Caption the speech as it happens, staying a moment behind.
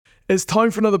It's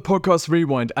time for another podcast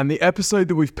rewind, and the episode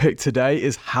that we've picked today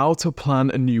is how to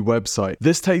plan a new website.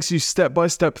 This takes you step by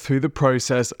step through the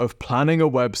process of planning a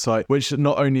website, which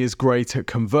not only is great at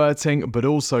converting, but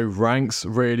also ranks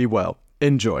really well.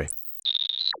 Enjoy.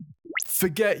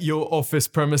 Forget your office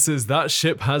premises, that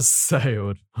ship has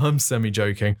sailed. I'm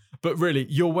semi-joking, but really,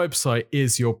 your website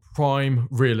is your prime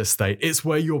real estate. It's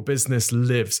where your business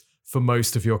lives for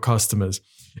most of your customers.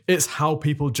 It's how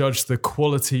people judge the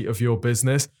quality of your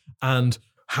business and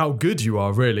how good you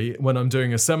are, really. When I'm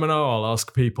doing a seminar, I'll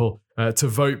ask people to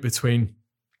vote between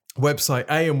website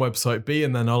A and website B,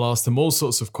 and then I'll ask them all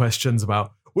sorts of questions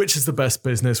about which is the best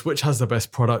business, which has the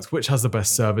best product, which has the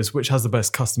best service, which has the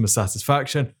best customer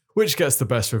satisfaction, which gets the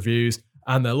best reviews,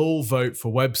 and they'll all vote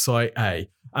for website A.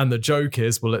 And the joke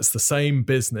is, well, it's the same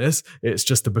business, it's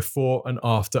just a before and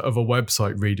after of a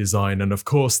website redesign. And of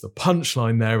course, the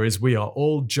punchline there is we are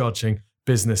all judging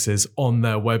businesses on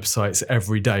their websites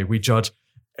every day. We judge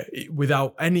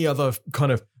without any other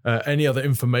any other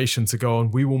information to go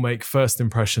on. We will make first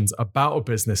impressions about a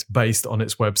business based on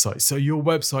its website. So your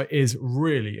website is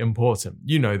really important.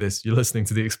 You know this, you're listening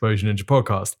to the Exposure Ninja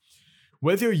podcast.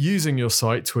 Whether you're using your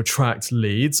site to attract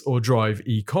leads or drive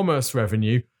e-commerce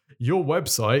revenue, your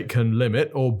website can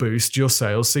limit or boost your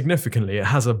sales significantly. It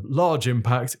has a large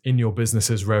impact in your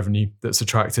business's revenue that's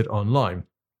attracted online.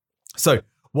 So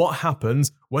what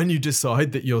happens when you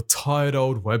decide that your tired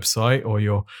old website or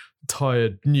your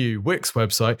tired new Wix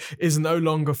website is no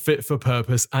longer fit for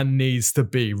purpose and needs to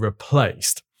be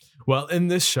replaced? Well, in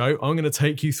this show, I'm going to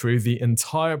take you through the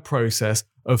entire process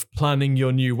of planning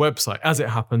your new website as it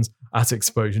happens at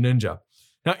Exposure Ninja.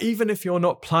 Now, even if you're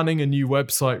not planning a new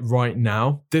website right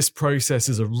now, this process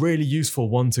is a really useful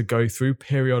one to go through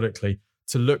periodically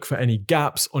to look for any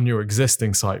gaps on your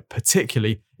existing site,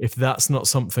 particularly if that's not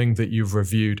something that you've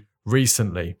reviewed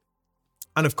recently.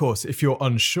 And of course, if you're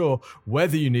unsure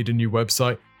whether you need a new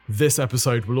website, this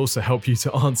episode will also help you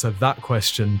to answer that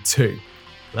question too.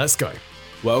 Let's go.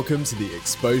 Welcome to the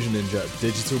Exposure Ninja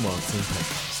Digital Marketing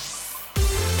Podcast.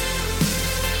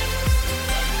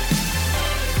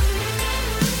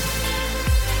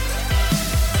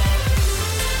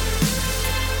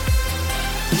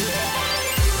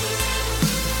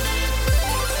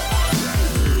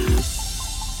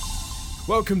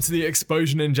 Welcome to the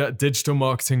Exposure Ninja Digital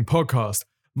Marketing Podcast.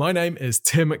 My name is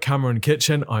Tim Cameron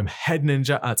Kitchen. I'm head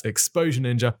ninja at Exposure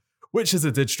Ninja, which is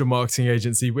a digital marketing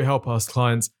agency. We help our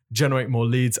clients generate more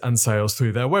leads and sales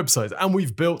through their websites. And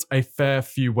we've built a fair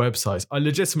few websites. I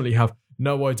legitimately have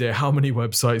no idea how many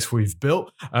websites we've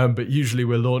built, but usually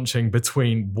we're launching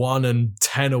between 1 and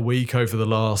 10 a week over the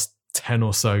last 10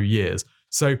 or so years.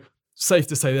 So safe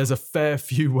to say there's a fair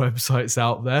few websites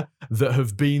out there that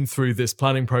have been through this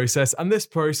planning process. And this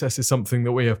process is something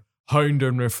that we have honed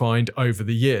and refined over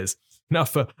the years. Now,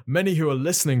 for many who are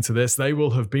listening to this, they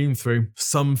will have been through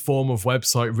some form of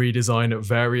website redesign at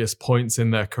various points in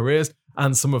their careers.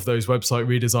 And some of those website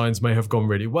redesigns may have gone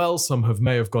really well. Some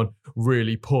may have gone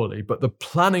really poorly. But the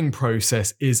planning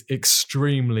process is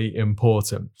extremely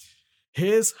important.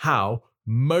 Here's how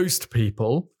most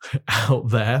people out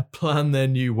there plan their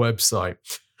new website.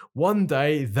 One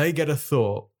day they get a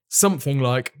thought, something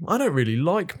like, I don't really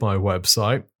like my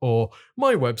website, or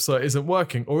my website isn't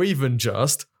working, or even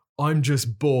just, I'm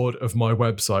just bored of my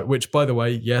website, which, by the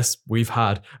way, yes, we've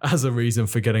had as a reason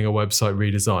for getting a website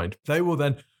redesigned. They will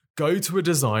then go to a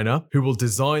designer who will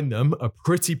design them a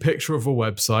pretty picture of a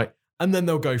website, and then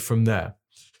they'll go from there.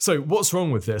 So what's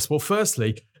wrong with this? Well,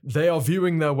 firstly, they are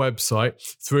viewing their website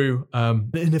through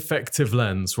an ineffective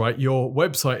lens, right? Your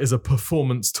website is a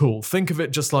performance tool. Think of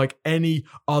it just like any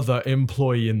other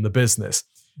employee in the business.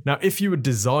 Now, if you were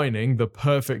designing the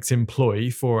perfect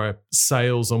employee for a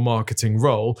sales or marketing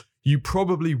role, you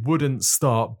probably wouldn't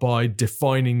start by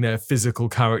defining their physical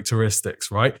characteristics,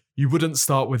 right? You wouldn't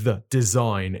start with the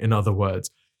design, in other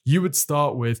words. You would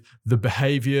start with the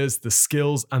behaviors, the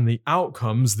skills, and the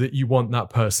outcomes that you want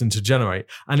that person to generate.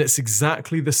 And it's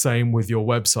exactly the same with your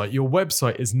website. Your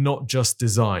website is not just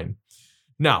design.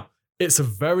 Now, it's a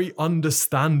very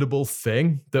understandable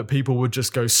thing that people would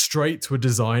just go straight to a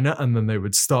designer and then they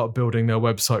would start building their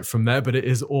website from there, but it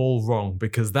is all wrong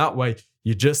because that way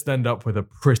you just end up with a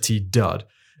pretty dud.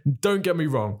 Don't get me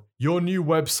wrong, your new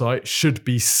website should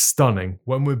be stunning.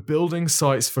 When we're building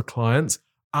sites for clients,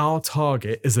 our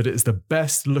target is that it's the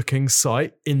best looking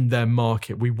site in their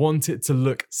market. We want it to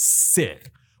look sick.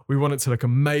 We want it to look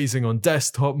amazing on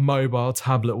desktop, mobile,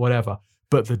 tablet, whatever.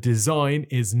 But the design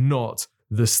is not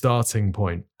the starting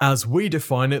point. As we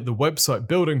define it, the website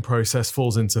building process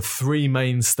falls into 3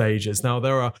 main stages. Now,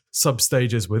 there are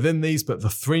sub-stages within these, but the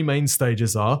 3 main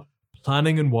stages are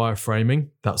planning and wireframing.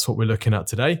 That's what we're looking at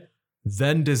today.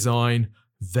 then design,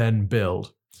 then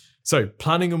build. So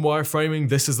planning and wireframing,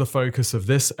 this is the focus of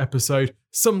this episode.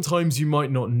 Sometimes you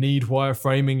might not need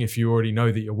wireframing if you already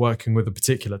know that you're working with a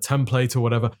particular template or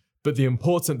whatever. But the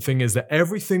important thing is that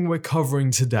everything we're covering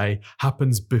today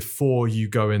happens before you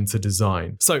go into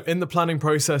design. So in the planning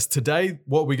process today,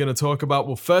 what we're going to talk about?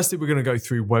 Well, firstly, we're going to go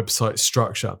through website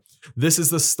structure. This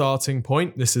is the starting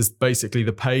point. This is basically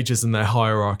the pages and their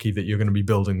hierarchy that you're going to be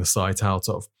building the site out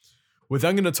of. We're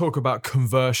then going to talk about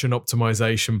conversion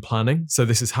optimization planning. So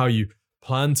this is how you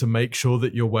plan to make sure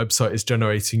that your website is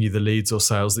generating you the leads or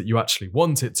sales that you actually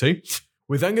want it to.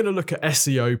 We're then going to look at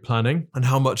SEO planning and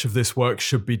how much of this work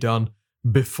should be done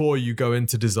before you go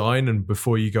into design and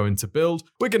before you go into build.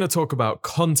 We're going to talk about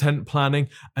content planning,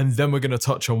 and then we're going to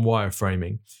touch on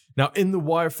wireframing. Now, in the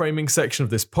wireframing section of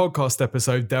this podcast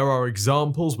episode, there are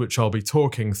examples which I'll be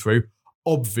talking through.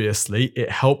 Obviously,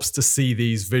 it helps to see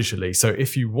these visually. So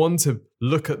if you want to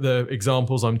look at the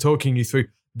examples I'm talking you through,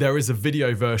 there is a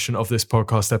video version of this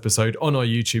podcast episode on our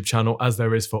YouTube channel, as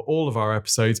there is for all of our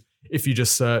episodes. If you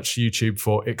just search YouTube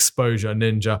for Exposure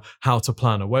Ninja, how to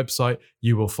plan a website,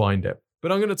 you will find it.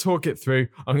 But I'm going to talk it through.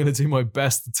 I'm going to do my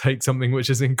best to take something which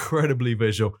is incredibly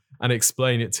visual and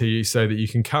explain it to you so that you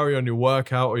can carry on your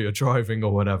workout or your driving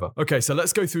or whatever. Okay, so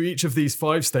let's go through each of these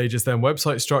 5 stages then: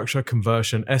 website structure,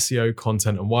 conversion, SEO,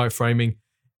 content, and wireframing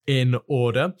in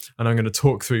order. And I'm going to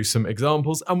talk through some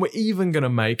examples, and we're even going to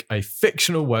make a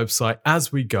fictional website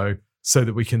as we go so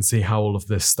that we can see how all of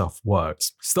this stuff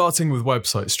works. Starting with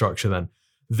website structure then.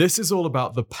 This is all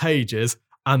about the pages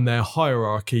and their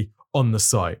hierarchy on the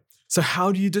site. So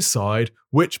how do you decide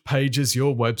which pages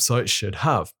your website should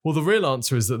have? Well, the real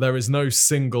answer is that there is no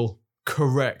single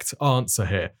correct answer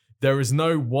here. There is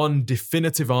no one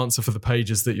definitive answer for the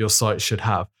pages that your site should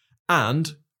have.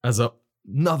 And as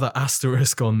another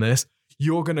asterisk on this,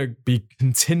 you're going to be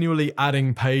continually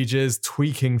adding pages,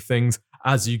 tweaking things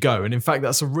as you go. And in fact,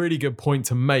 that's a really good point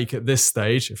to make at this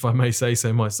stage, if I may say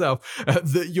so myself,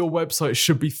 that your website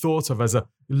should be thought of as a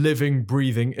living,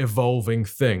 breathing, evolving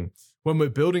thing. When we're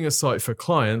building a site for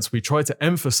clients, we try to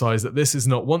emphasize that this is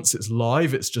not, once it's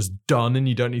live, it's just done and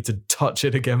you don't need to touch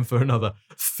it again for another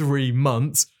 3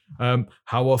 months.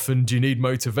 How often do you need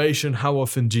motivation? How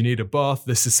often do you need a bath?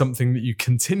 This is something that you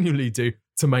continually do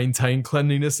to maintain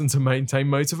cleanliness and to maintain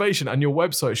motivation. And your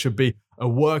website should be a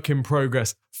work in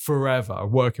progress forever, a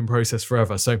work in process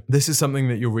forever. So this is something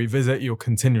that you'll revisit. You'll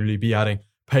continually be adding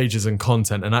pages and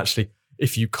content. And actually,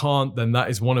 if you can't, then that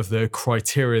is one of the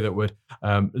criteria that would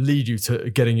lead you to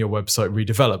getting your website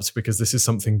redeveloped, because this is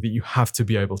something that you have to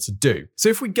be able to do. So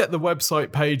if we get the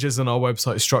website pages and our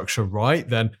website structure right,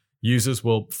 then users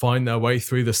will find their way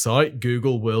through the site.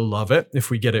 Google will love it.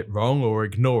 If we get it wrong or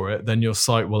ignore it, then your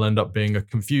site will end up being a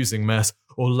confusing mess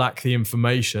or lack the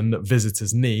information that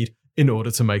visitors need in order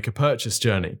to make a purchase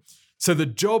journey. So the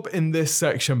job in this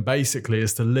section basically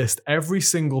is to list every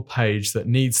single page that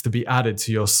needs to be added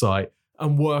to your site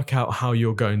and work out how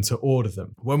you're going to order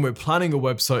them. When we're planning a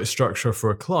website structure for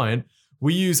a client,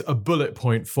 we use a bullet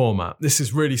point format. This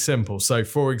is really simple. So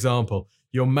for example,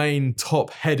 your main top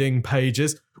heading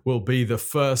pages will be the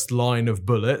first line of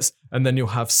bullets, and then you'll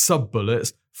have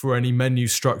sub-bullets for any menu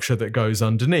structure that goes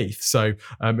underneath. So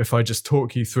if I just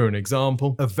talk you through an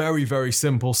example, a very, very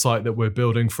simple site that we're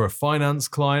building for a finance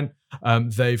client,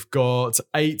 they've got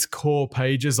 8 core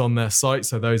pages on their site.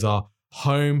 So those are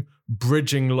home,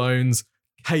 bridging loans,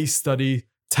 case study,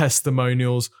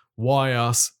 testimonials, why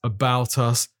us, about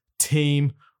us,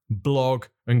 team, blog,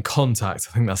 and contact.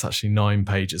 I think that's actually 9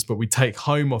 pages, but we take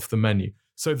home off the menu.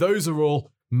 So those are all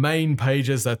main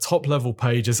pages, they're top level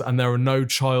pages, and there are no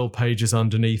child pages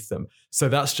underneath them. So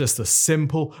that's just a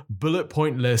simple bullet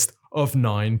point list of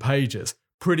 9 pages.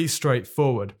 Pretty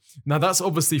straightforward. Now that's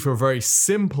obviously for a very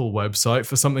simple website.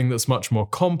 For something that's much more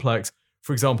complex,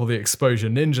 for example, the Exposure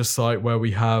Ninja site, where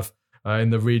we have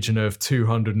in the region of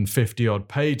 250 odd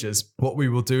pages, what we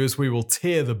will do is we will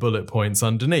tier the bullet points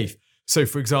underneath. So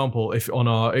for example, if on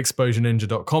our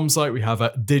exposureninja.com site, we have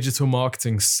a digital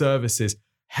marketing services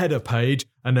header page,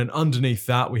 and then underneath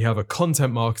that we have a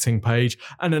content marketing page,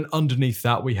 and then underneath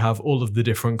that we have all of the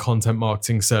different content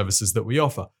marketing services that we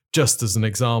offer, just as an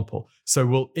example. So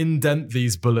we'll indent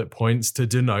these bullet points to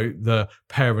denote the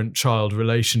parent-child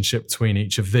relationship between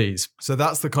each of these. So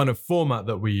that's the kind of format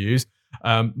that we use.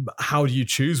 How do you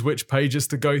choose which pages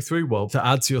to go through? Well, to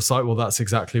add to your site, well, that's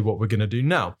exactly what we're going to do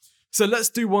now. So let's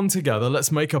do one together.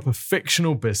 Let's make up a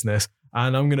fictional business,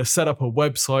 and I'm going to set up a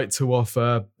website to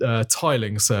offer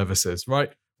tiling services,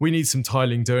 right? We need some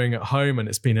tiling doing at home, and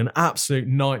it's been an absolute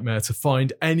nightmare to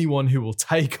find anyone who will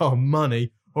take our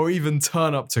money or even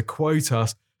turn up to quote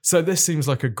us. So this seems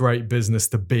like a great business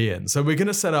to be in. So we're going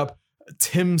to set up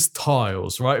Tim's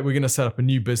Tiles, right? We're going to set up a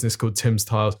new business called Tim's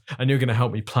Tiles, and you're going to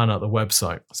help me plan out the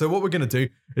website. So what we're going to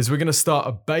do is we're going to start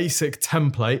a basic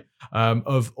template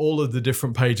of all of the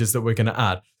different pages that we're going to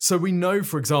add. So we know,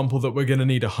 for example, that we're going to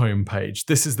need a home page.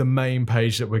 This is the main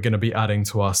page that we're going to be adding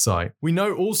to our site. We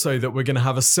know also that we're going to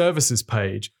have a services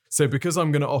page. So because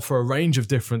I'm going to offer a range of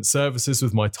different services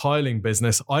with my tiling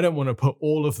business, I don't want to put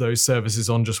all of those services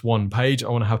on just one page. I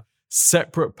want to have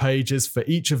separate pages for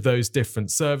each of those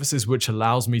different services, which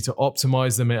allows me to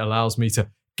optimize them. It allows me to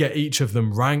get each of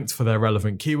them ranked for their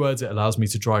relevant keywords. It allows me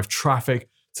to drive traffic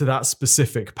to that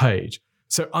specific page.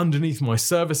 So underneath my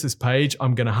services page,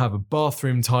 I'm going to have a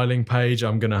bathroom tiling page.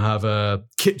 I'm going to have a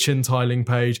kitchen tiling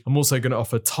page. I'm also going to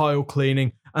offer tile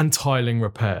cleaning and tiling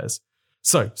repairs.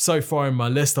 So far in my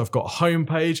list, I've got a home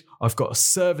page. I've got a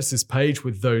services page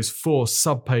with those 4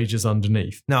 sub pages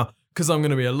underneath. Now, because I'm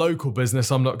going to be a local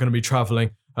business, I'm not going to be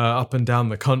traveling up and down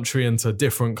the country into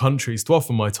different countries to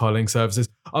offer my tiling services.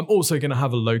 I'm also going to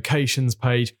have a locations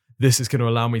page. This is going to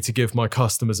allow me to give my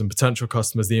customers and potential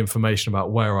customers the information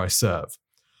about where I serve.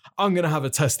 I'm going to have a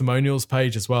testimonials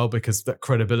page as well, because that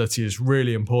credibility is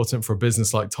really important for a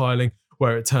business like tiling,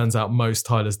 where it turns out most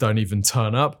tilers don't even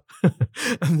turn up.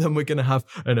 And then we're going to have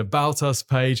an about us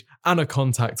page and a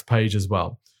contact page as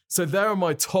well. So there are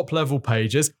my top level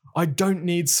pages. I don't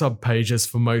need sub pages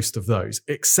for most of those,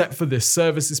 except for this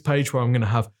services page where I'm going to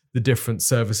have the different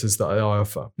services that I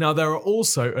offer. Now, there are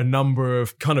also a number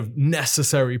of kind of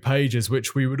necessary pages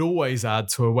which we would always add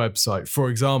to a website. For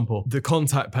example, the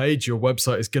contact page, your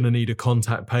website is going to need a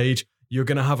contact page. You're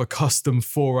going to have a custom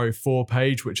 404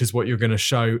 page, which is what you're going to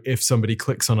show if somebody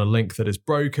clicks on a link that is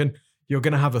broken. You're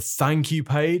going to have a thank you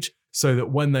page, so that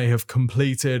when they have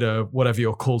completed whatever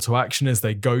your call to action is,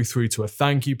 they go through to a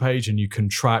thank you page and you can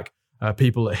track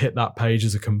people that hit that page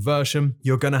as a conversion.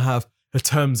 You're going to have a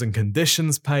terms and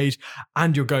conditions page,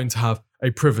 and you're going to have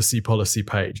a privacy policy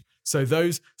page. So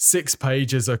those 6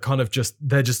 pages are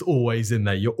they're just always in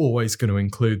there. You're always going to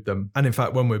include them. And in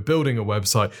fact, when we're building a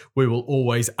website, we will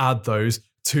always add those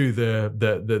to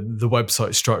the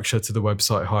website structure, to the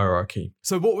website hierarchy.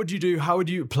 So what would you do? How would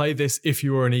you play this if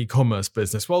you were an e-commerce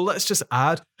business? Well, let's just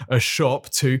add a shop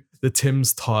to the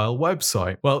Tim's Tile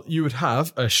website. Well, you would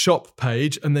have a shop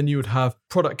page, and then you would have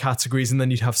product categories, and then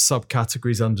you'd have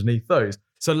subcategories underneath those.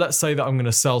 So let's say that I'm going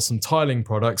to sell some tiling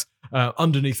products.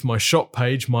 Underneath my shop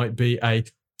page might be a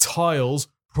tiles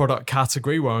product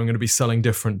category where I'm going to be selling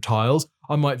different tiles.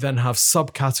 I might then have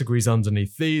subcategories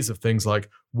underneath these of things like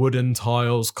wooden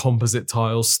tiles, composite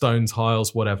tiles, stone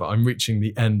tiles, whatever. I'm reaching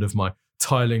the end of my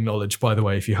tiling knowledge, by the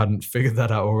way, if you hadn't figured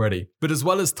that out already. But as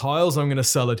well as tiles, I'm going to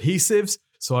sell adhesives.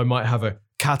 So I might have a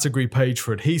category page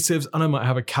for adhesives, and I might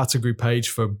have a category page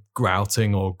for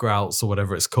grouting or grouts or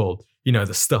whatever it's called. You know,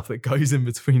 the stuff that goes in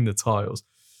between the tiles.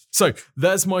 So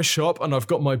there's my shop, and I've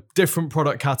got my different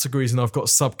product categories, and I've got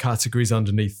subcategories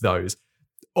underneath those.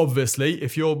 Obviously,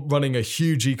 if you're running a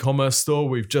huge e-commerce store,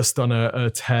 we've just done a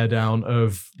teardown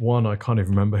of one. I can't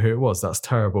even remember who it was. That's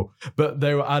terrible. But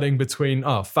they were adding between,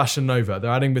 Fashion Nova.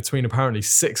 They're adding between apparently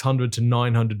 600 to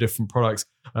 900 different products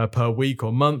per week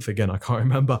or month. Again, I can't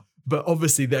remember. But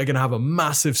obviously, they're going to have a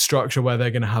massive structure where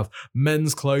they're going to have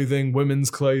men's clothing, women's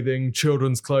clothing,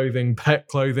 children's clothing, pet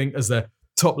clothing as their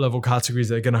top level categories.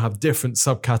 They're going to have different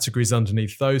subcategories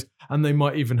underneath those. And they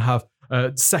might even have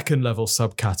second level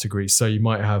subcategories. So you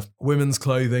might have women's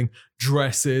clothing,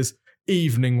 dresses,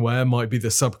 evening wear might be the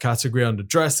subcategory under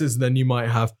dresses. And then you might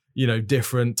have,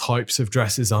 different types of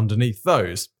dresses underneath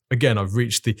those. Again, I've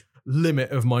reached the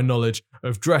limit of my knowledge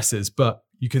of dresses, but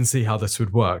you can see how this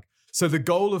would work. So the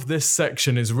goal of this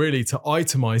section is really to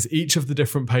itemize each of the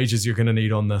different pages you're going to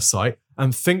need on their site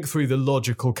and think through the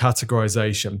logical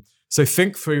categorization. So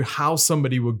think through how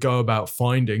somebody would go about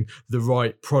finding the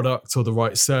right product or the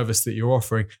right service that you're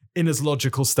offering in as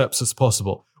logical steps as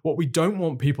possible. What we don't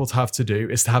want people to have to do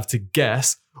is to have to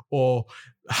guess or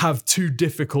have too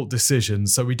difficult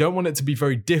decisions. So we don't want it to be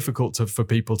very difficult for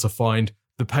people to find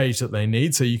the page that they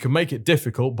need. So you can make it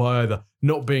difficult by either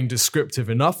not being descriptive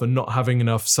enough and not having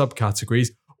enough subcategories,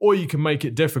 or you can make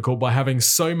it difficult by having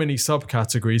so many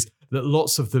subcategories that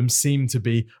lots of them seem to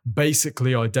be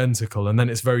basically identical. And then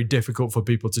it's very difficult for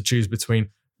people to choose between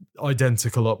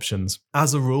identical options.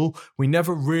 As a rule, we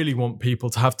never really want people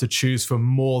to have to choose from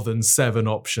more than 7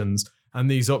 options.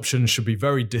 And these options should be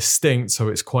very distinct, so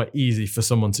it's quite easy for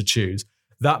someone to choose.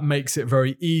 That makes it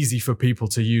very easy for people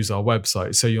to use our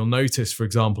website. So you'll notice, for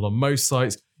example, on most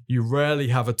sites, you rarely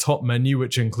have a top menu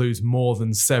which includes more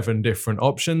than 7 different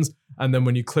options. And then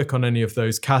when you click on any of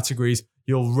those categories,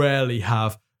 you'll rarely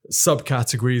have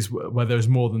subcategories where there's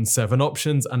more than 7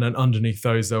 options. And then underneath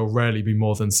those, there'll rarely be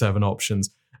more than 7 options.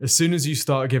 as soon as you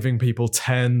start giving people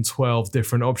 10, 12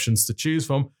 different options to choose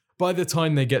from, by the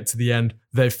time they get to the end,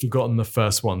 they've forgotten the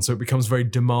first one. So it becomes very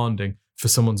demanding for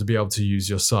someone to be able to use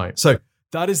your site. So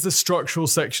that is the structural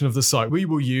section of the site. We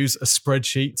will use a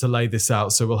spreadsheet to lay this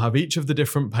out. So we'll have each of the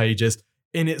different pages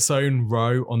in its own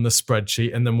row on the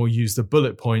spreadsheet, and then we'll use the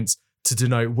bullet points to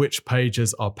denote which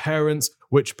pages are parents,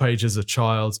 which pages are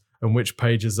child, and which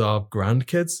pages are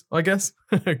grandkids, I guess.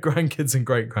 Grandkids and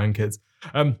great-grandkids.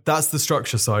 That's the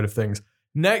structure side of things.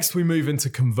 Next, we move into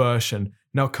conversion.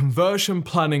 Now, conversion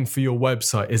planning for your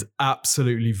website is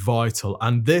absolutely vital,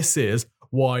 and this is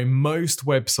why most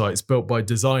websites built by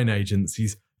design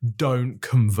agencies don't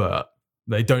convert.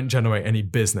 They don't generate any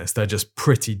business. They're just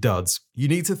pretty duds. You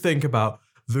need to think about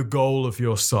the goal of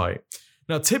your site.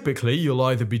 Now, typically, you'll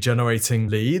either be generating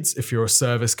leads if you're a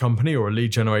service company or a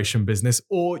lead generation business,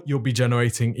 or you'll be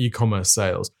generating e-commerce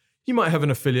sales. You might have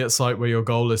an affiliate site where your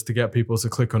goal is to get people to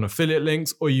click on affiliate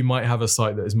links, or you might have a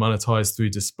site that is monetized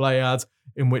through display ads,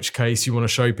 in which case you want to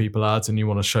show people ads and you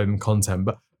want to show them content.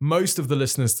 But most of the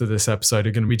listeners to this episode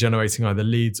are going to be generating either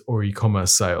leads or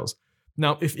e-commerce sales.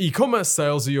 Now, if e-commerce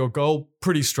sales are your goal,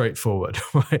 pretty straightforward,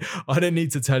 right? I don't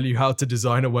need to tell you how to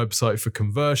design a website for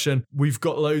conversion. We've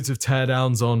got loads of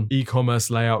teardowns on e-commerce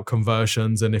layout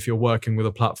conversions. And if you're working with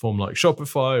a platform like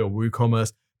Shopify or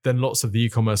WooCommerce, then lots of the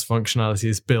e-commerce functionality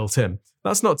is built in.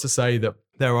 That's not to say that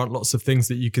there aren't lots of things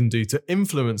that you can do to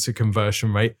influence a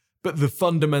conversion rate, but the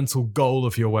fundamental goal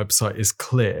of your website is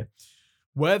clear.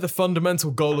 Where the fundamental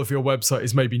goal of your website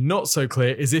is maybe not so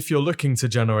clear is if you're looking to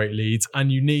generate leads and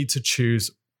you need to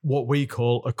choose what we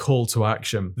call a call to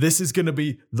action. This is going to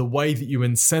be the way that you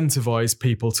incentivize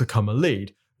people to come a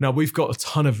lead. Now, we've got a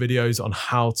ton of videos on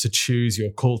how to choose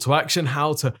your call to action,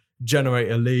 how to generate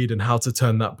a lead, and how to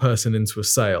turn that person into a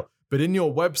sale. But in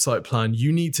your website plan,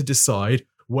 you need to decide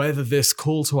whether this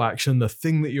call to action, the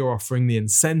thing that you're offering, the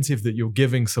incentive that you're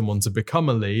giving someone to become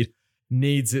a lead,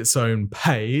 needs its own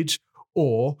page,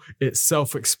 or it's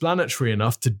self-explanatory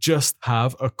enough to just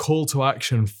have a call to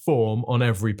action form on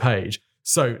every page.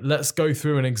 So let's go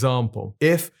through an example.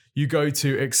 If you go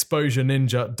to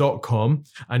exposureninja.com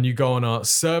and you go on our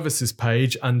services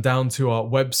page and down to our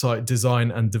website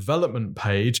design and development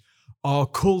page, our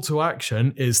call to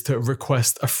action is to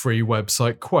request a free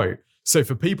website quote. So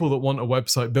for people that want a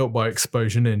website built by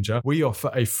Exposure Ninja, we offer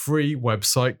a free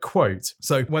website quote.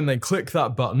 So when they click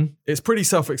that button, it's pretty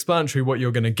self-explanatory what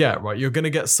you're going to get, right? You're going to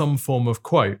get some form of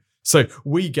quote. So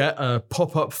we get a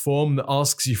pop-up form that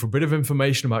asks you for a bit of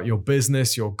information about your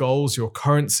business, your goals, your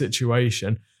current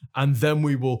situation. And then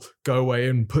we will go away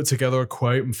and put together a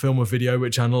quote and film a video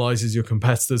which analyzes your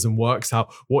competitors and works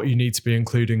out what you need to be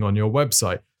including on your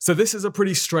website. So this is a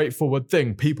pretty straightforward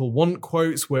thing. People want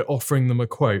quotes, we're offering them a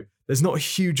quote. There's not a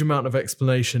huge amount of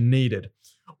explanation needed.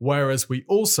 Whereas we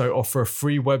also offer a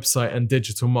free website and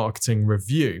digital marketing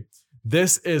review.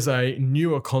 This is a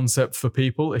newer concept for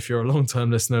people. If you're a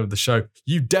long-term listener of the show,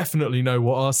 you definitely know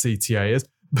what our CTA is.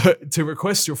 But to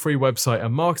request your free website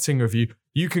and marketing review,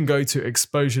 you can go to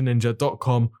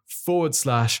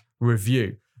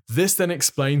exposureninja.com/review. This then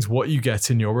explains what you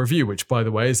get in your review, which, by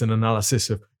the way, is an analysis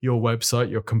of your website,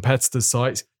 your competitors'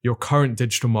 sites, your current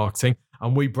digital marketing,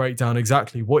 and we break down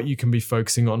exactly what you can be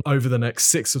focusing on over the next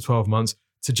 6 to 12 months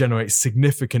to generate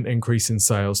significant increase in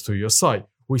sales through your site.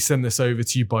 We send this over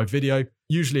to you by video,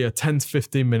 usually a 10 to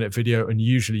 15 minute video, and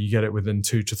usually you get it within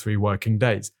 2 to 3 working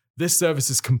days. This service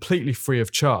is completely free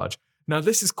of charge. Now,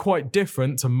 this is quite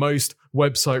different to most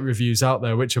website reviews out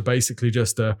there, which are basically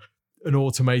just an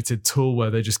automated tool where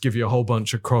they just give you a whole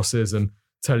bunch of crosses and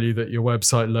tell you that your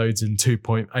website loads in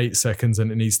 2.8 seconds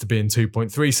and it needs to be in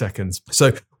 2.3 seconds.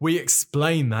 So we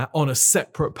explain that on a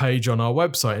separate page on our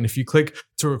website. And if you click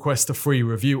to request a free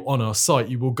review on our site,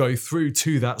 you will go through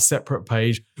to that separate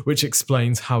page, which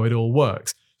explains how it all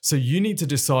works. So you need to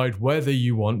decide whether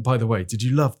you want, by the way, did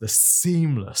you love the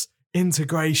seamless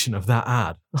integration of that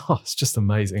ad? Oh, it's just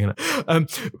amazing, isn't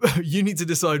it? You need to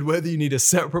decide whether you need a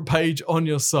separate page on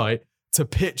your site to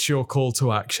pitch your call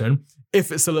to action. If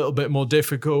it's a little bit more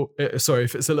difficult,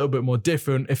 if it's a little bit more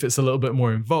different, if it's a little bit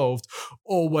more involved,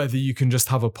 or whether you can just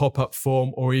have a pop-up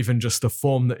form or even just a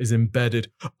form that is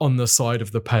embedded on the side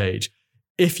of the page.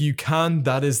 If you can,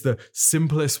 that is the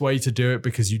simplest way to do it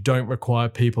because you don't require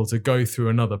people to go through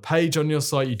another page on your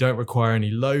site. You don't require any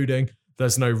loading.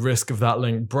 There's no risk of that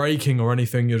link breaking or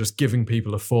anything. You're just giving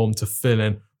people a form to fill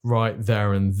in right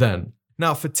there and then.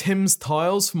 Now, for Tim's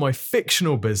Tiles, for my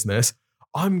fictional business,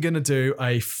 I'm going to do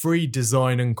a free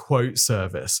design and quote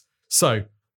service. So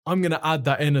I'm going to add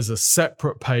that in as a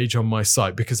separate page on my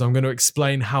site because I'm going to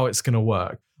explain how it's going to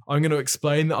work. I'm going to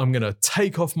explain that I'm going to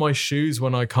take off my shoes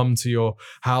when I come to your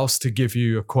house to give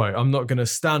you a quote. I'm not going to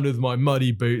stand with my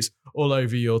muddy boots all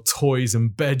over your toys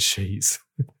and bed sheets.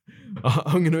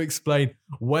 I'm going to explain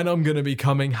when I'm going to be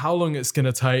coming, how long it's going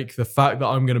to take, the fact that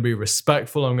I'm going to be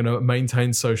respectful, I'm going to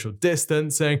maintain social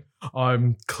distancing,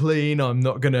 I'm clean, I'm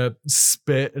not going to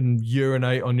spit and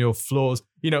urinate on your floors.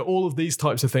 All of these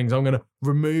types of things. I'm going to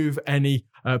remove any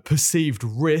perceived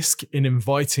risk in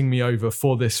inviting me over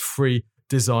for this free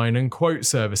design and quote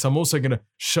service. I'm also going to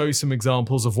show some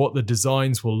examples of what the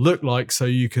designs will look like so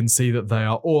you can see that they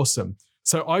are awesome.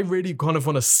 So I really kind of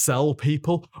want to sell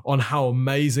people on how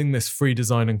amazing this free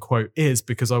design and quote is,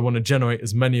 because I want to generate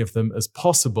as many of them as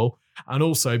possible. And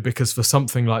also because for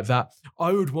something like that,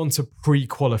 I would want to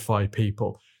pre-qualify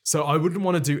people. So I wouldn't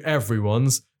want to do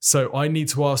everyone's. So I need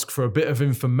to ask for a bit of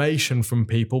information from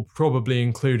people, probably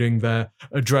including their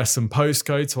address and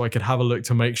postcode, so I could have a look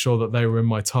to make sure that they were in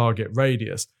my target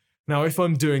radius. Now, if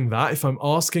I'm doing that, if I'm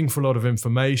asking for a lot of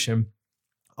information,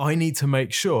 I need to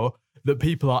make sure that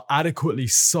people are adequately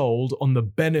sold on the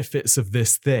benefits of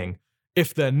this thing.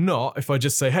 If they're not, if I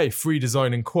just say, hey, free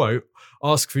design and quote,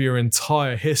 ask for your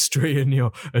entire history and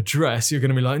your address, you're going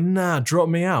to be like, nah, drop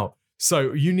me out.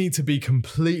 So you need to be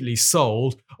completely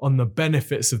sold on the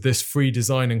benefits of this free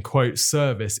design and quote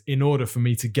service in order for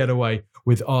me to get away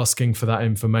with asking for that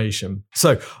information.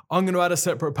 So I'm going to add a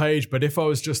separate page, but if I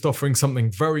was just offering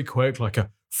something very quick, like a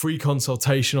free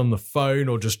consultation on the phone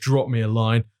or just drop me a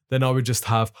line, then I would just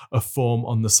have a form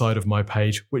on the side of my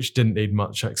page, which didn't need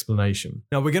much explanation.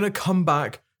 Now we're going to come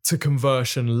back to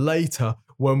conversion later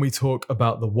when we talk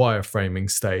about the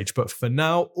wireframing stage. But for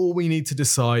now, all we need to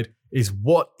decide is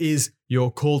what is your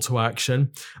call to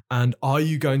action, and are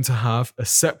you going to have a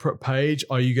separate page?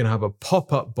 Are you going to have a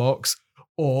pop-up box,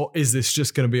 or is this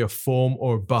just going to be a form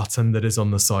or a button that is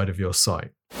on the side of your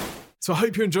site? So I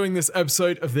hope you're enjoying this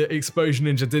episode of the Exposure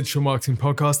Ninja Digital Marketing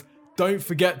Podcast. Don't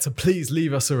forget to please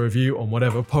leave us a review on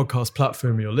whatever podcast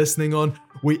platform you're listening on.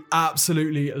 We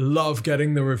absolutely love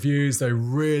getting the reviews. They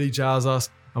really jazz us,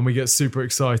 and we get super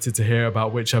excited to hear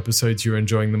about which episodes you're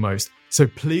enjoying the most. So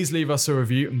please leave us a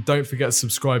review, and don't forget to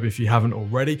subscribe if you haven't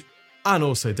already. And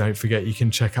also don't forget you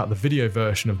can check out the video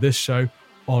version of this show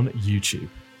on YouTube.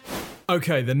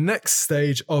 Okay, the next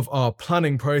stage of our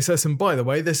planning process, and by the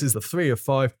way, this is the 3 of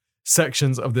 5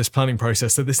 sections of this planning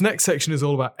process. So this next section is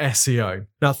all about SEO.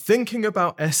 Now, thinking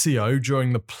about SEO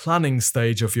during the planning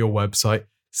stage of your website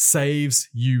saves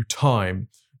you time.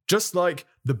 Just like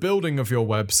the building of your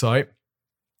website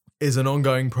is an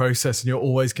ongoing process and you're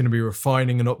always going to be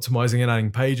refining and optimizing and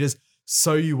adding pages,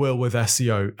 so you will with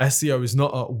SEO. SEO is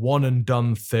not a one and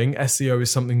done thing. SEO is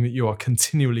something that you are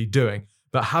continually doing.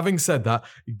 But having said that,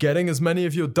 getting as many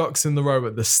of your ducks in the row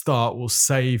at the start will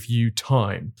save you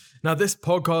time. Now, this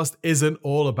podcast isn't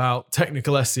all about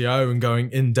technical SEO and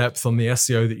going in depth on the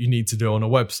SEO that you need to do on a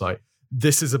website.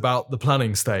 This is about the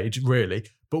planning stage, really.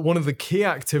 But one of the key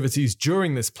activities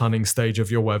during this planning stage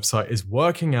of your website is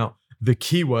working out the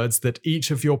keywords that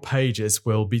each of your pages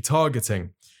will be targeting.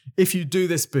 If you do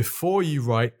this before you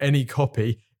write any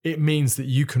copy, it means that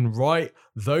you can write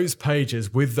those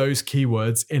pages with those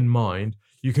keywords in mind.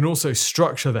 You can also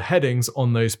structure the headings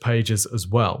on those pages as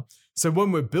well. So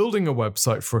when we're building a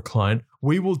website for a client,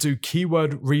 we will do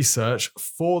keyword research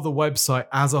for the website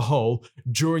as a whole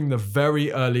during the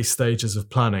very early stages of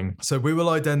planning. So we will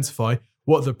identify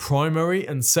what the primary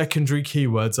and secondary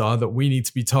keywords are that we need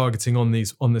to be targeting on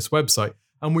this website.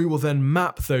 And we will then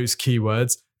map those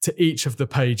keywords to each of the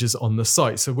pages on the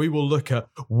site. So we will look at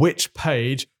which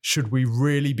page should we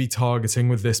really be targeting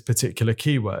with this particular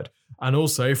keyword. And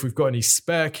also, if we've got any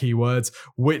spare keywords,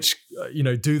 which,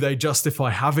 do they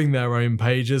justify having their own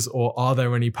pages, or are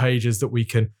there any pages that we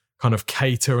can kind of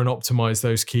cater and optimize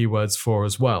those keywords for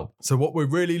as well? So what we're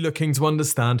really looking to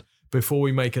understand before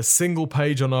we make a single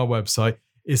page on our website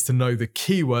is to know the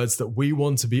keywords that we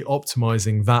want to be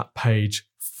optimizing that page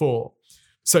for.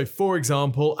 So for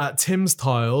example, at Tim's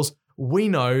Tiles, we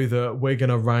know that we're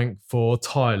going to rank for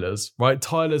tilers, right?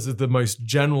 Tilers is the most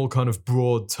general kind of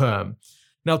broad term.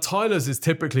 Now, tilers is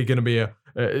typically going to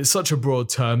be such a broad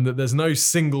term that there's no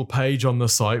single page on the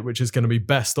site which is going to be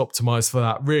best optimized for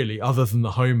that really, other than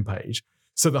the homepage.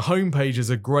 So the homepage is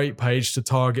a great page to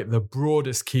target the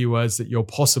broadest keywords that you're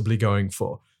possibly going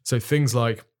for. So things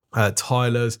like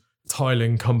tilers,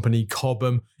 tiling company,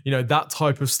 Cobham, that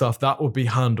type of stuff, that will be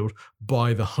handled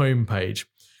by the homepage.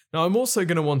 Now, I'm also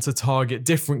going to want to target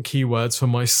different keywords for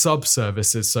my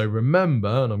sub-services. So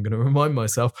remember, and I'm going to remind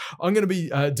myself, I'm going to be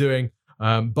doing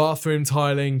bathroom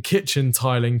tiling, kitchen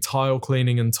tiling, tile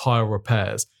cleaning, and tile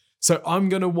repairs. So I'm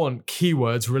going to want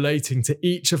keywords relating to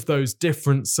each of those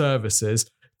different services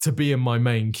to be in my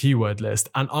main keyword list.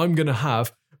 And I'm going to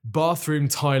have bathroom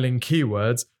tiling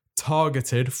keywords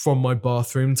targeted from my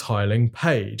bathroom tiling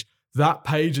page. That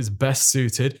page is best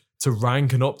suited to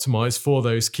rank and optimize for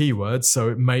those keywords. So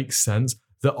it makes sense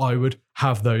that I would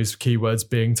have those keywords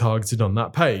being targeted on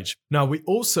that page. Now, we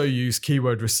also use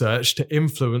keyword research to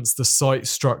influence the site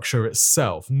structure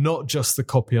itself, not just the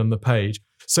copy on the page.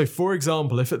 So for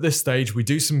example, if at this stage we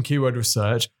do some keyword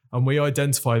research and we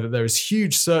identify that there is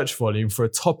huge search volume for a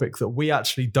topic that we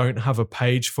actually don't have a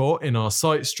page for in our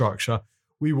site structure,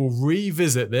 we will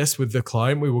revisit this with the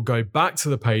client. We will go back to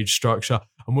the page structure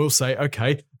and we'll say,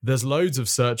 okay, there's loads of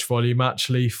search volume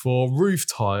actually for roof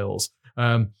tiles.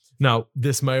 Now,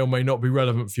 this may or may not be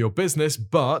relevant for your business,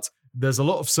 but there's a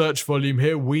lot of search volume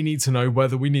here. We need to know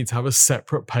whether we need to have a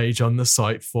separate page on the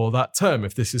site for that term.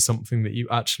 If this is something that you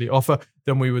actually offer,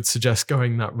 then we would suggest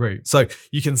going that route. So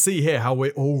you can see here how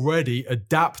we're already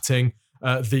adapting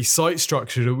the site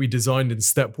structure that we designed in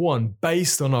step 1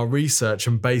 based on our research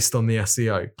and based on the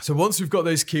SEO. So once we've got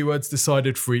those keywords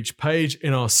decided for each page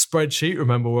in our spreadsheet,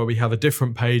 remember where we have a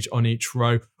different page on each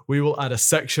row, we will add a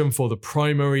section for the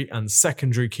primary and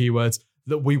secondary keywords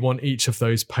that we want each of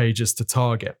those pages to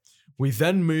target. We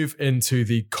then move into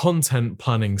the content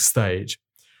planning stage.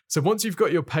 So once you've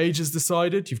got your pages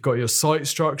decided, you've got your site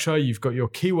structure, you've got your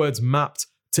keywords mapped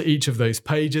to each of those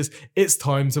pages, it's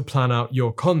time to plan out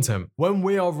your content. When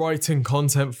we are writing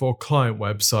content for client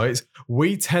websites,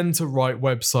 we tend to write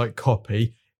website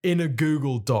copy in a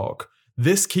Google Doc.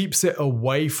 This keeps it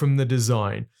away from the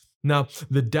design. Now,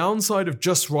 the downside of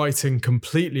just writing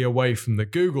completely away from the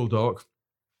Google Doc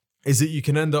is that you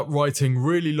can end up writing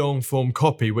really long form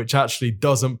copy, which actually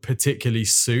doesn't particularly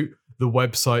suit the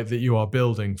website that you are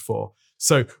building for.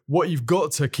 So what you've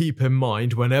got to keep in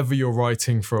mind whenever you're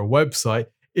writing for a website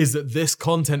is that this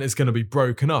content is going to be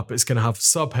broken up. It's going to have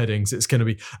subheadings. It's going to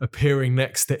be appearing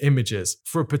next to images.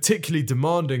 For a particularly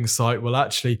demanding site, we'll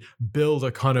actually build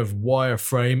a kind of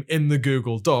wireframe in the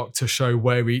Google Doc to show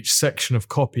where each section of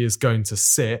copy is going to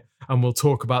sit. And we'll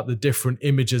talk about the different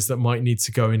images that might need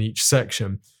to go in each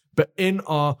section. But in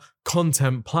our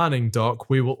content planning doc,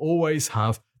 we will always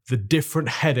have the different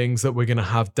headings that we're going to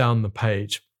have down the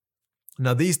page.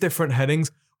 Now, these different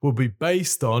headings will be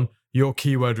based on your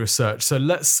keyword research. So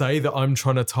let's say that I'm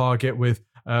trying to target with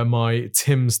my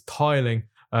Tim's tiling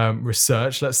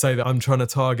research. Let's say that I'm trying to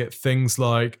target things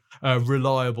like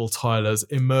reliable tilers,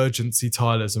 emergency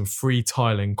tilers, and free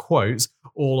tiling quotes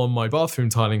all on my bathroom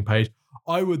tiling page.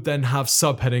 I would then have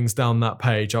subheadings down that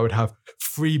page. I would have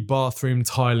free bathroom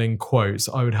tiling quotes.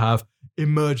 I would have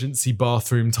emergency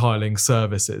bathroom tiling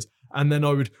services. And then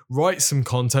I would write some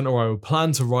content, or I would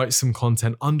plan to write some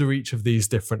content under each of these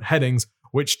different headings,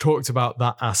 which talked about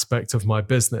that aspect of my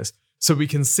business. So we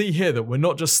can see here that we're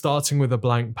not just starting with a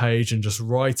blank page and just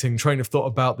writing train of thought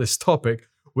about this topic.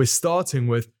 We're starting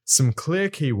with some clear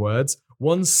keywords,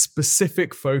 one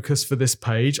specific focus for this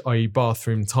page, i.e.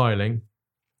 bathroom tiling,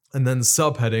 and then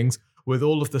subheadings with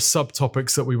all of the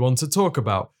subtopics that we want to talk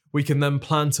about. We can then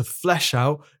plan to flesh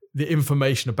out the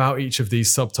information about each of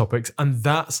these subtopics, and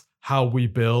that's how we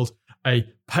build a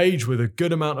page with a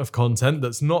good amount of content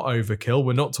that's not overkill.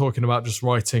 We're not talking about just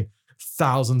writing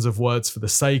thousands of words for the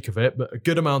sake of it, but a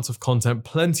good amount of content,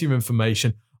 plenty of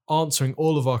information, answering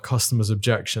all of our customers'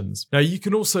 objections. Now, you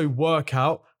can also work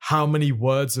out how many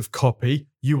words of copy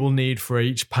you will need for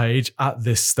each page at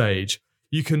this stage.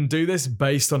 You can do this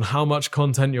based on how much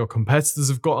content your competitors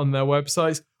have got on their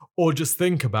websites, or just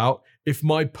think about if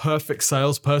my perfect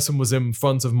salesperson was in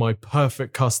front of my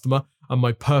perfect customer and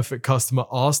my perfect customer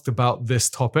asked about this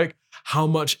topic, how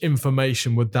much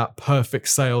information would that perfect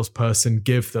salesperson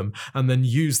give them? And then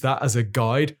use that as a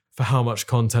guide for how much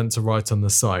content to write on the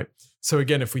site. So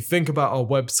again, if we think about our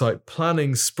website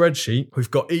planning spreadsheet,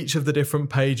 we've got each of the different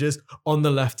pages on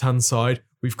the left-hand side.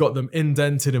 We've got them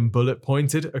indented and bullet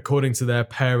pointed according to their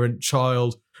parent,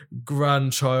 child,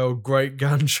 grandchild,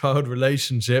 great-grandchild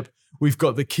relationship. We've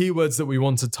got the keywords that we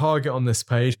want to target on this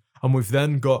page, and we've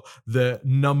then got the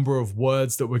number of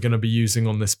words that we're going to be using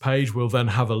on this page. We'll then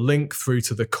have a link through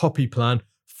to the copy plan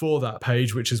for that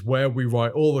page, which is where we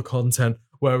write all the content,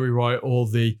 where we write all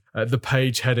the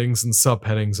page headings and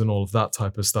subheadings and all of that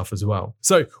type of stuff as well.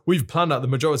 So we've planned out the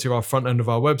majority of our front end of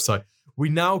our website. We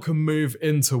now can move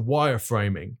into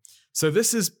wireframing. So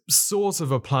this is sort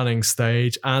of a planning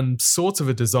stage and sort of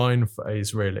a design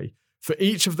phase, really. For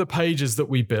each of the pages that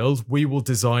we build, we will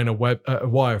design a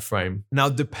wireframe. Now,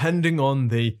 depending on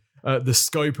the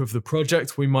scope of the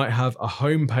project, we might have a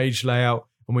home page layout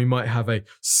and we might have a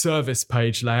service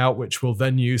page layout, which we'll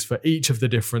then use for each of the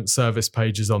different service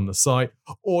pages on the site.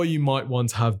 Or you might want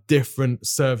to have different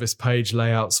service page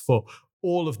layouts for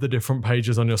all of the different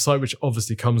pages on your site, which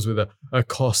obviously comes with a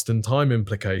cost and time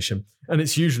implication, and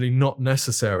it's usually not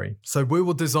necessary. So we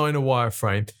will design a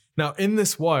wireframe. Now, in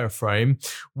this wireframe,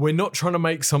 we're not trying to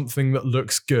make something that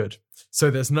looks good. So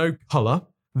there's no color,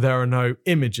 there are no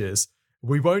images.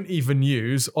 We won't even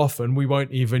use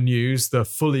the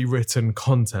fully written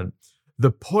content.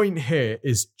 The point here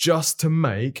is just to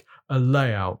make a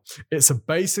layout. It's a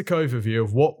basic overview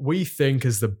of what we think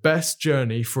is the best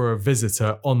journey for a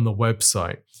visitor on the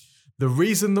website. The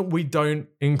reason that we don't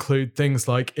include things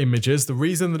like images, the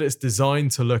reason that it's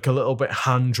designed to look a little bit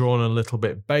hand-drawn, a little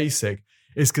bit basic,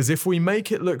 is because if we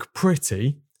make it look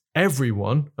pretty,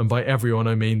 everyone, and by everyone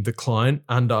I mean the client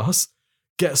and us,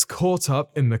 gets caught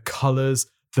up in the colors,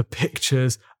 the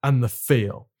pictures, and the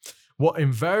feel. What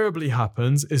invariably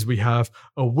happens is we have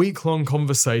a week-long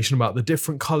conversation about the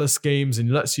different color schemes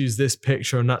and let's use this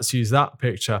picture and let's use that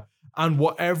picture. And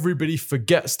what everybody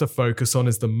forgets to focus on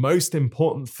is the most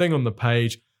important thing on the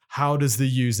page. How does the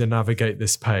user navigate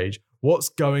this page? What's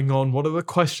going on? What are the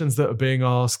questions that are being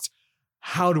asked?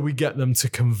 How do we get them to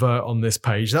convert on this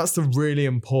page? That's the really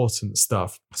important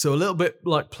stuff. So a little bit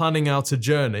like planning out a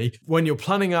journey. When you're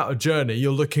planning out a journey,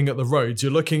 you're looking at the roads.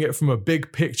 You're looking at it from a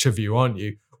big picture view, aren't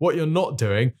you? What you're not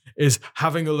doing is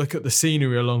having a look at the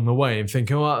scenery along the way and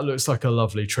thinking, oh, that looks like a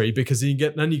lovely tree, because you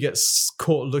get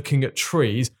caught looking at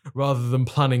trees rather than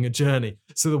planning a journey.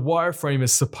 So the wireframe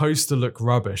is supposed to look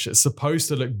rubbish. It's supposed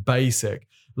to look basic,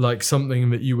 like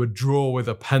something that you would draw with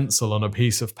a pencil on a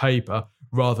piece of paper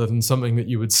rather than something that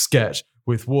you would sketch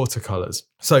with watercolors.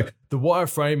 So the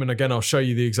wireframe, and again, I'll show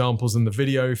you the examples in the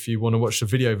video if you want to watch the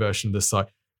video version of this site,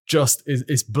 just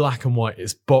is black and white.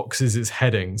 It's boxes, it's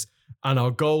headings. And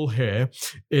our goal here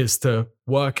is to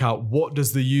work out what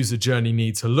does the user journey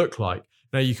need to look like.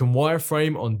 Now you can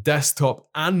wireframe on desktop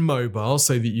and mobile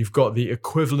so that you've got the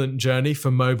equivalent journey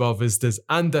for mobile visitors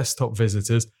and desktop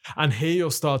visitors. And here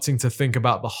you're starting to think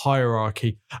about the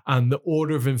hierarchy and the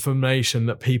order of information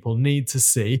that people need to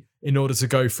see in order to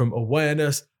go from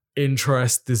awareness,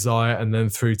 interest, desire, and then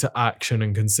through to action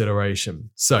and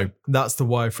consideration. So that's the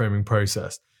wireframing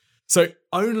process. So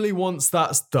only once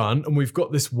that's done, and we've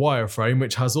got this wireframe,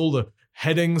 which has all the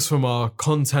headings from our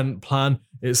content plan,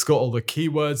 it's got all the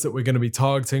keywords that we're going to be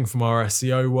targeting from our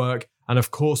SEO work, and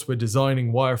of course we're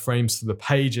designing wireframes for the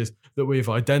pages that we've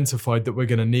identified that we're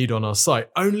going to need on our site.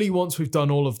 Only once we've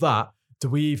done all of that do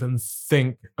we even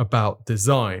think about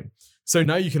design. So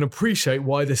now you can appreciate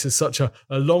why this is such a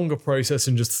longer process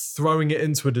than just throwing it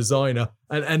into a designer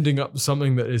and ending up with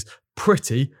something that is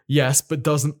pretty, yes, but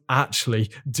doesn't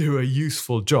actually do a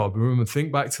useful job. Remember,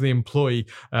 think back to the employee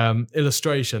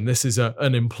illustration. This is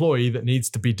an employee that needs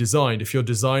to be designed. If you're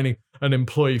designing an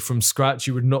employee from scratch,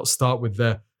 you would not start with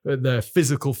their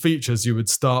physical features. You would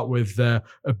start with their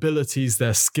abilities,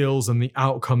 their skills, and the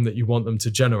outcome that you want them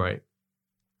to generate.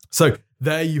 So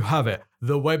there you have it,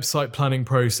 the website planning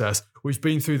process. We've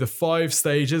been through the 5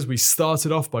 stages. We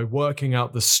started off by working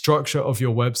out the structure of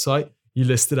your website. You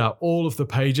listed out all of the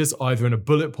pages, either in a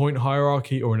bullet point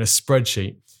hierarchy or in a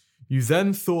spreadsheet. You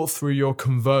then thought through your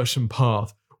conversion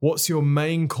path. What's your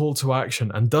main call to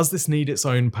action? And does this need its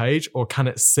own page, or can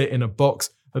it sit in a box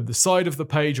at the side of the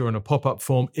page or in a pop-up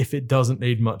form if it doesn't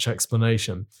need much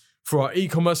explanation? For our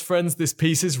e-commerce friends, this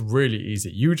piece is really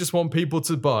easy. You just want people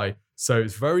to buy. So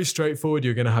it's very straightforward.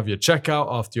 You're going to have your checkout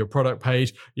after your product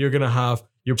page. You're going to have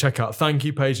your checkout thank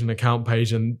you page and account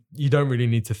page, and you don't really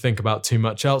need to think about too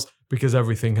much else because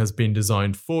everything has been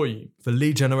designed for you. For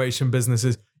lead generation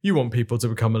businesses, you want people to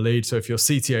become a lead. So if your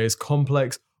CTA is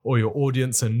complex or your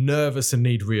audience are nervous and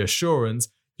need reassurance,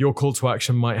 your call to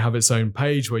action might have its own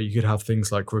page where you could have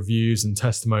things like reviews and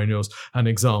testimonials and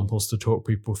examples to talk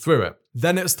people through it.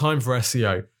 Then it's time for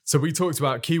SEO. So we talked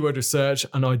about keyword research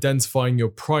and identifying your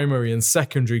primary and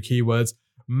secondary keywords,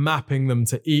 mapping them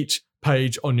to each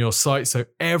page on your site. So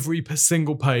every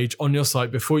single page on your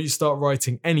site, before you start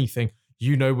writing anything,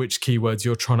 you know which keywords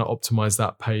you're trying to optimize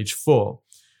that page for.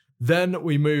 Then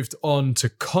we moved on to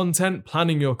content,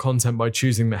 planning your content by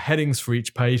choosing the headings for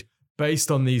each page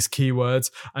based on these keywords.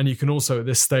 And you can also at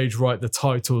this stage write the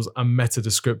titles and meta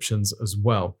descriptions as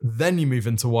well. Then you move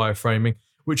into wireframing,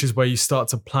 which is where you start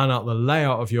to plan out the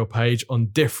layout of your page on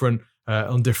different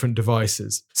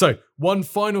devices. So one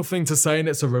final thing to say, and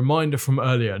it's a reminder from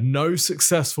earlier, no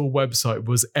successful website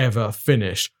was ever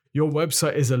finished. Your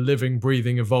website is a living,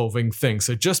 breathing, evolving thing.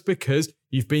 So just because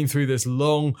you've been through this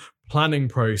long planning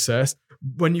process,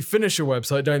 when you finish your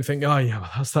website, don't think, oh yeah,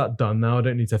 that's that done now. I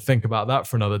don't need to think about that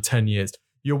for another 10 years.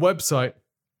 Your website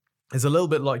is a little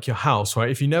bit like your house, right?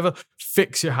 If you never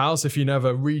fix your house, if you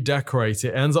never redecorate it,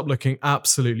 it ends up looking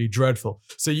absolutely dreadful.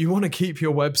 So you want to keep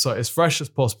your website as fresh as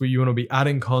possible. You want to be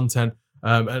adding content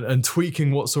and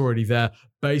tweaking what's already there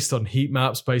based on heat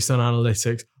maps, based on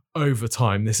analytics over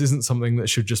time. This isn't something that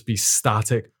should just be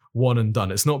static, one and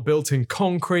done. It's not built in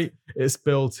concrete. It's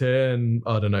built in,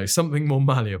 I don't know, something more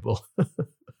malleable.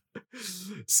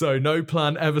 So no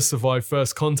plan ever survived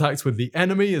first contact with the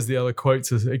enemy, is the other quote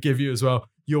to give you as well.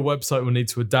 Your website will need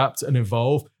to adapt and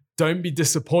evolve. Don't be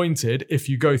disappointed if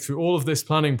you go through all of this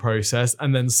planning process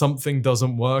and then something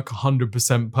doesn't work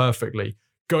 100% perfectly.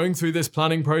 Going through this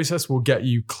planning process will get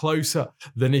you closer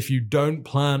than if you don't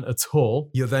plan at all.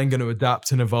 You're then going to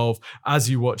adapt and evolve as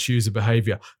you watch user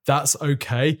behavior. That's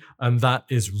okay, and that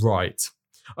is right.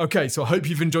 Okay, so I hope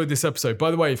you've enjoyed this episode.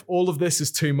 By the way, if all of this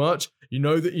is too much, you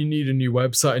know that you need a new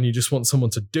website and you just want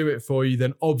someone to do it for you,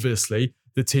 then obviously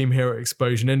the team here at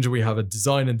Exposure Ninja, we have a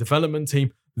design and development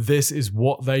team. This is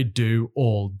what they do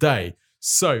all day.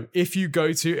 So if you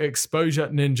go to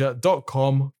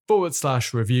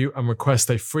exposureninja.com/review and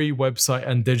request a free website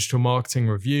and digital marketing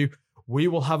review, we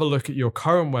will have a look at your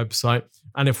current website.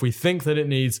 And if we think that it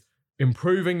needs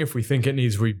improving, if we think it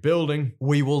needs rebuilding,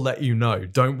 we will let you know.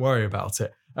 Don't worry about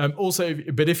it.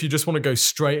 But if you just want to go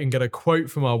straight and get a quote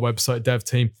from our website dev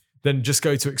team, then just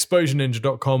go to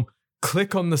exposureninja.com,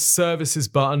 click on the services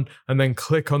button, and then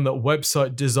click on the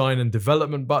website design and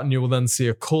development button. You will then see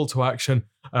a call to action,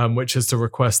 which is to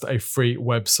request a free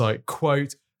website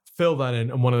quote. Fill that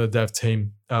in, and one of the dev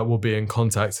team will be in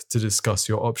contact to discuss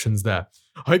your options there.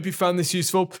 I hope you found this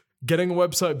useful. Getting a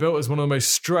website built is one of the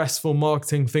most stressful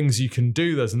marketing things you can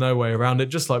do. There's no way around it,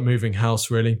 just like moving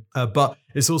house, really. But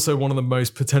it's also one of the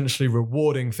most potentially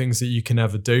rewarding things that you can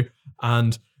ever do.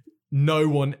 And no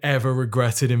one ever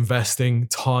regretted investing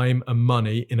time and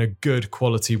money in a good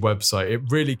quality website. It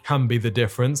really can be the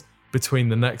difference between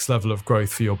the next level of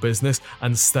growth for your business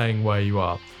and staying where you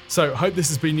are. So I hope this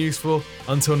has been useful.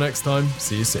 Until next time,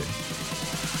 see you soon.